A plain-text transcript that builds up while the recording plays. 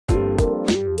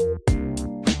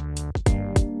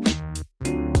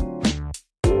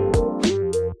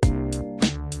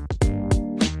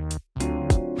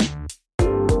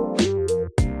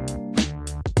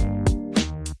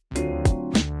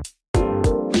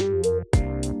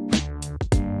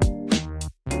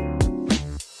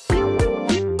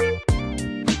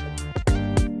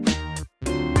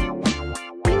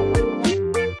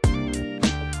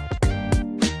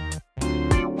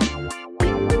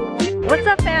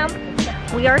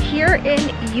We are here in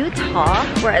Utah.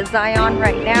 We're at Zion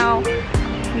right now.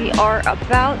 We are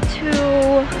about to...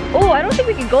 Oh, I don't think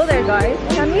we can go there, guys.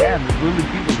 Can we? Yeah, there's really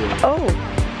people there. Oh.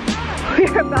 I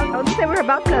was gonna say we're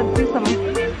about to do some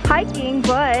hiking,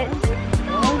 but...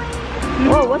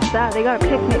 Whoa, what's that? They got a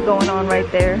picnic going on right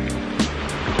there.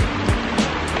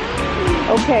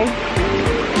 Okay.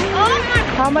 Oh my,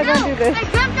 how am I gonna do this? I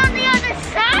jumped on the other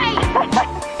side!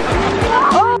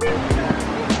 Oh!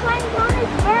 My God is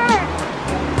burnt!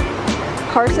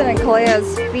 Carson and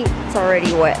Kalea's feet's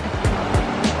already wet.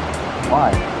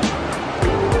 Why?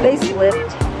 They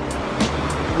slipped.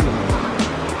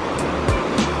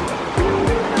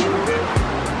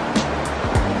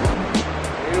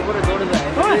 You're able to go to the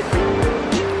entrance?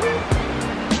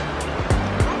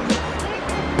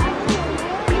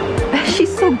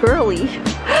 She's so girly.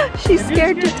 She's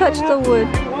scared to touch the wood.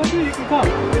 You can come.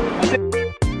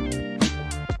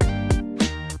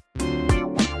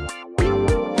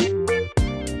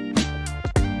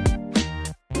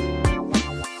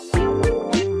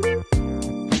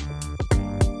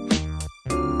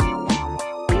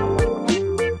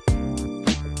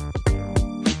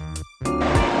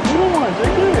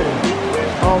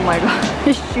 Oh my god,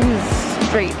 his shoes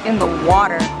straight in the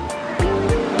water.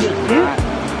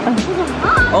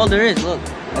 Oh, there is. Look, I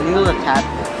think there's a tap.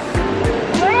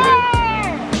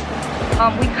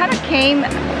 We kind of came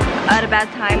at a bad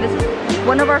time. This is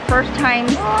one of our first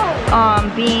times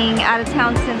being out of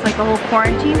town since like the whole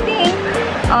quarantine thing.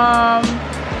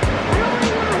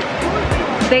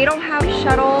 They don't have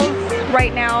shuttles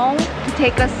right now to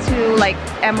take us to like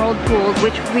Emerald Pools,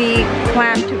 which we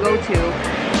plan to go to.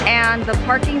 And the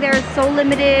parking there is so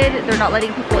limited. They're not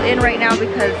letting people in right now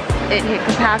because it hit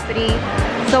capacity.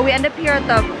 So we end up here at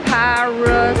the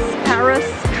Paris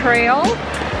Trail.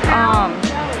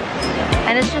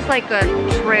 And it's just like a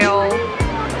trail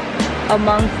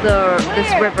amongst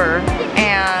this river.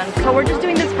 And so we're just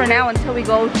doing this for now until we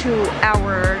go to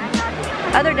our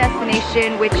other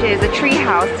destination, which is a tree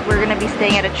house. We're gonna be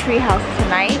staying at a tree house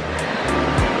tonight.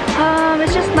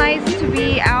 It's just nice to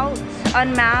be out,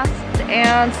 unmasked,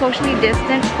 and socially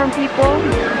distant from people.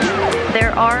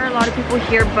 There are a lot of people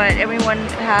here, but everyone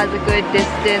has a good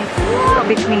distance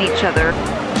between each other.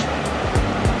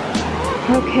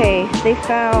 Okay, they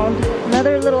found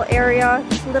another little area.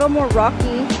 It's a little more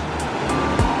rocky,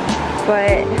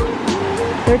 but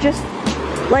they're just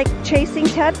like chasing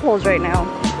tadpoles right now.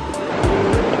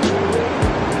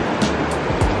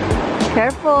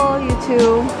 Careful, you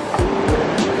two.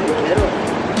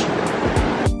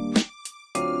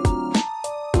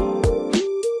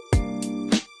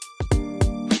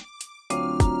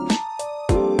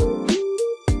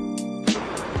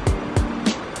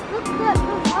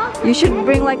 You should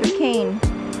bring like a cane.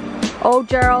 Oh,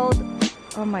 Gerald.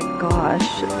 Oh my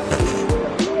gosh.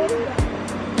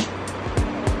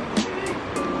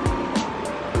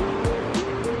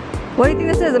 What do you think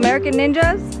this is? American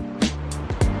Ninjas?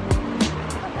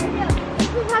 This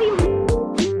is how you...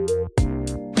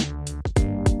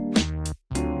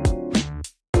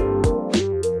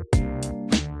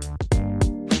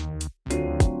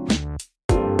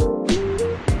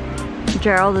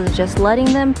 Gerald is just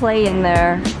letting them play in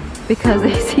there because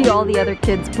they see all the other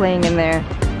kids playing in there.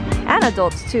 And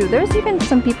adults too. There's even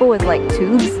some people with like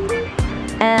tubes.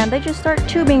 And they just start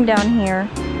tubing down here.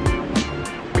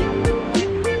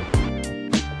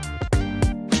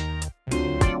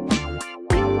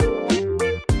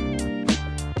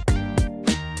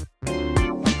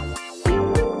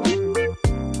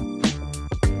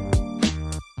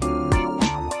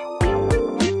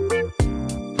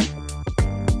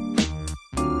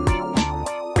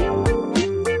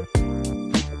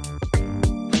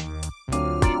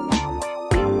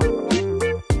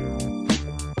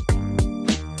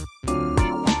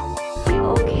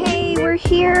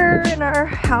 Here in our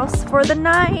house for the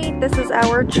night. This is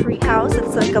our tree house.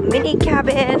 It's like a mini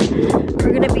cabin.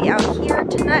 We're gonna be out here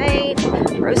tonight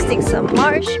roasting some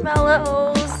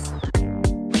marshmallows.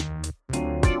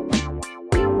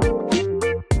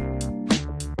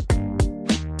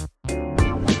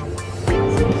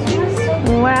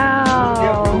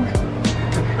 Wow.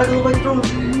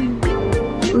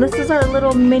 This is our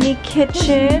little mini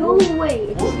kitchen. No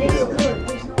way. It's good.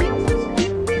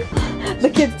 The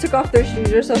kids took off their shoes.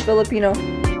 They're so Filipino.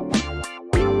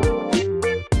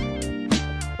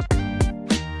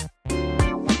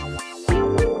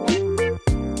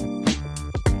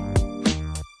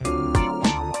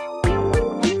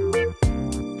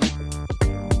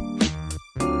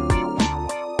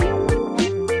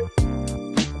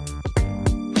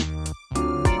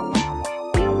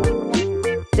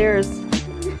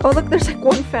 Oh look, there's like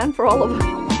one fan for all of them.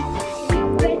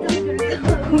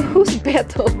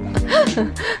 respeto.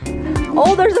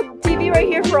 Oh, there's a TV right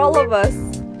here for all of us.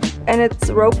 And it's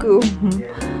Roku.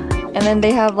 And then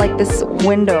they have like this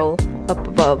window up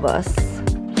above us.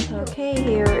 Okay,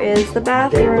 here is the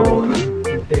bathroom.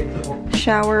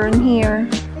 Shower in here.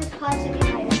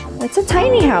 It's a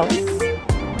tiny house.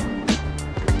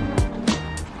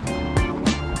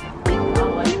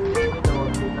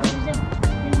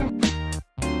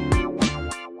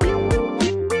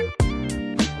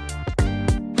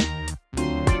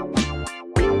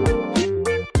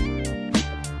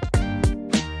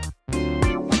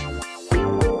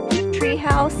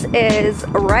 House is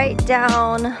right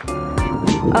down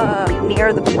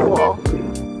near the pool.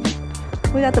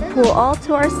 We got the pool all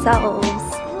to ourselves.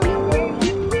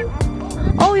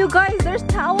 Oh, you guys, there's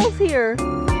towels here.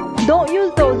 Don't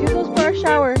use those. Use those for our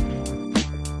shower.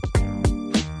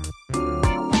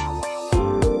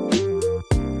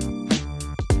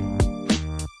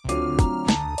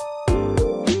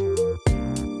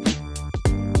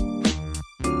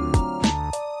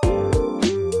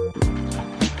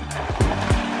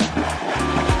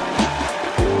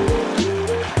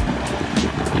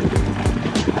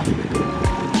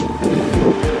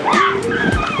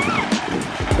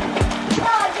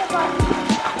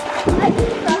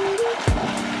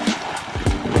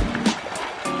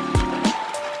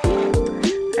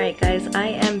 Alright guys, I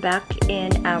am back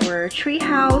in our tree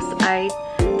house. I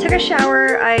took a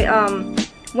shower. I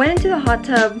went into the hot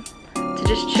tub to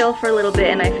just chill for a little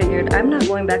bit, and I figured I'm not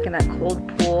going back in that cold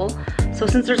pool. So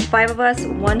since there's 5 of us,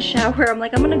 1 shower, I'm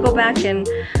like, I'm gonna go back and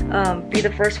be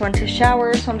the first one to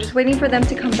shower. So I'm just waiting for them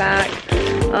to come back.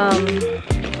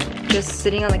 Just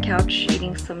sitting on the couch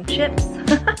eating some chips.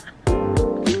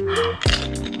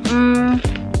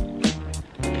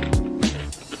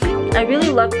 I really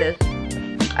love this.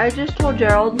 I just told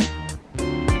Gerald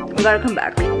we gotta come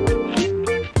back.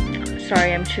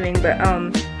 Sorry, I'm chewing, but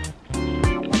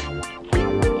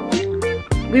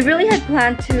we really had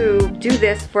planned to do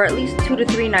this for at least 2 to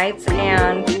 3 nights,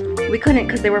 and we couldn't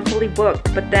because they were fully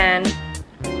booked. But then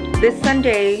this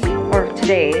Sunday, or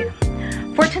today,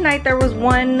 for tonight there was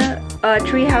one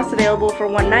tree house available for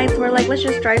 1 night, so we're like, let's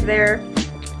just drive there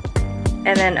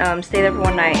and then stay there for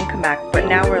 1 night and come back. But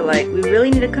now we're like, we really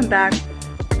need to come back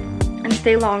and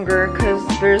stay longer because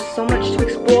there's so much to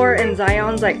explore, and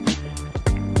Zion's like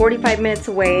 45 minutes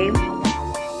away,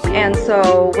 and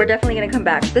so we're definitely gonna come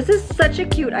back. This is such a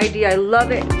cute idea. I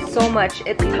love it so much.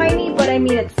 It's tiny, but I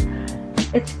mean it's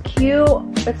cute.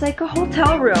 It's like a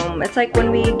hotel room. It's like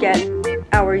when we get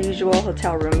our usual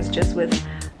hotel rooms, just with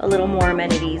a little more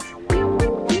amenities.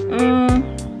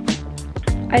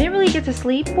 I didn't really get to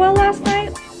sleep well last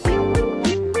night.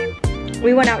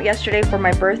 We went out yesterday for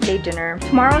my birthday dinner.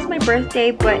 Tomorrow's my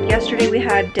birthday, but yesterday we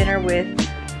had dinner with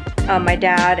my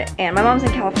dad, and my mom's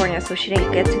in California, so she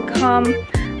didn't get to come.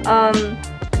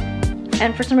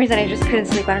 And for some reason I just couldn't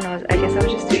sleep. I don't know, I guess I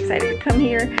was just too excited to come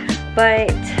here.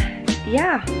 But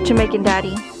yeah, Jamaican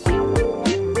daddy.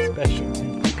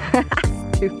 Specialty.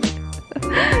 Stupid.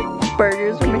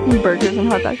 Burgers, we're making burgers and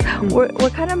hot dogs. We're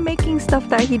kind of making stuff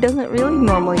that he doesn't really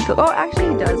normally cook. Oh, actually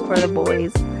he does for the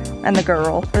boys and the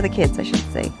girl, for the kids I should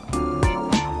say.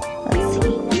 Let's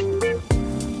see.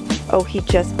 Oh, he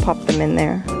just popped them in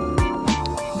there.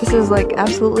 This is like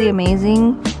absolutely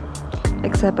amazing,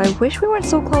 except I wish we weren't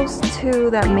so close to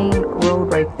that main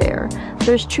road right there.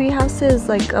 There's tree houses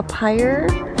like up higher.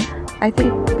 I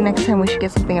think next time we should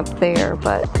get something up there,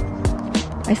 but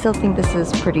I still think this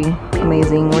is pretty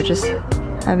amazing. We're just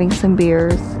having some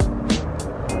beers.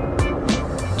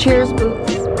 Cheers,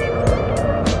 Boots.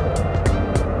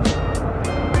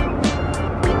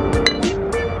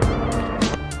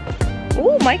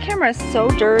 Ooh, my camera is so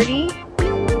dirty.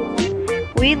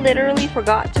 We literally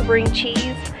forgot to bring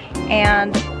cheese,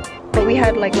 but we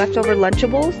had like leftover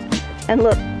Lunchables, and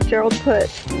look, Gerald put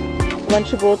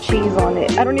Lunchable cheese on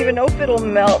it. I don't even know if it'll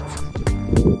melt.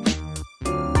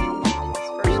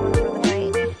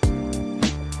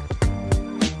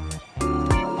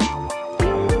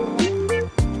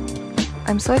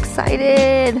 I'm so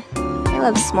excited. I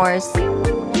love s'mores.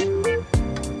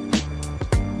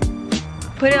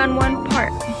 Put it on one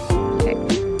part. Okay.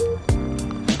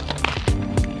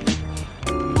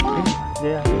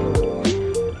 Yeah.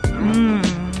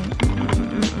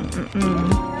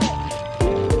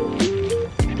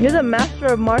 You're the master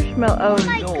of marshmallow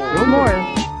s'mores.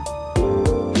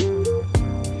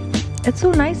 It's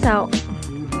so nice out.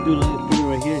 You do like put it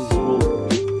right here and just roll.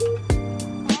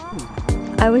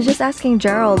 I was just asking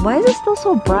Gerald, why is it still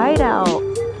so bright out?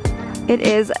 It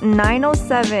is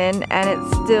 9:07 and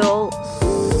it's still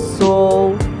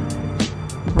so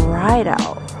bright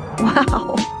out.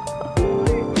 Wow.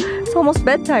 So almost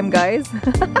bedtime, guys.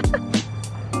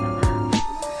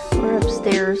 We're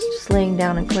upstairs just laying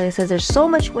down, and Clay says there's so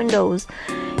much windows.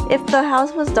 If the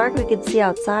house was dark, we could see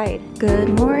outside. Good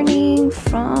morning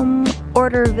from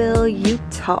Orderville,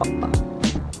 Utah.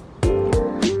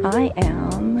 I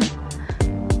am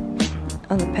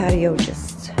on the patio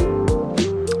just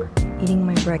eating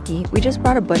my brekkie. We just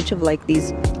brought a bunch of like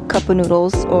these cup of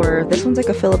noodles, or this one's like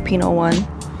a Filipino one.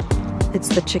 It's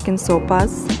the chicken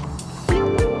sopas.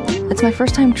 It's my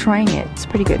first time trying it. It's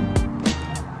pretty good.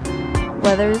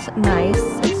 Weather's nice.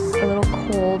 It's a little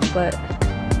cold, but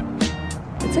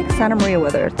it's like Santa Maria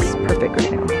weather. It's perfect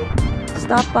right now.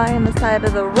 Stop by on the side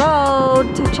of the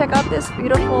road to check out this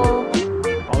beautiful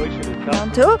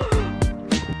mountain.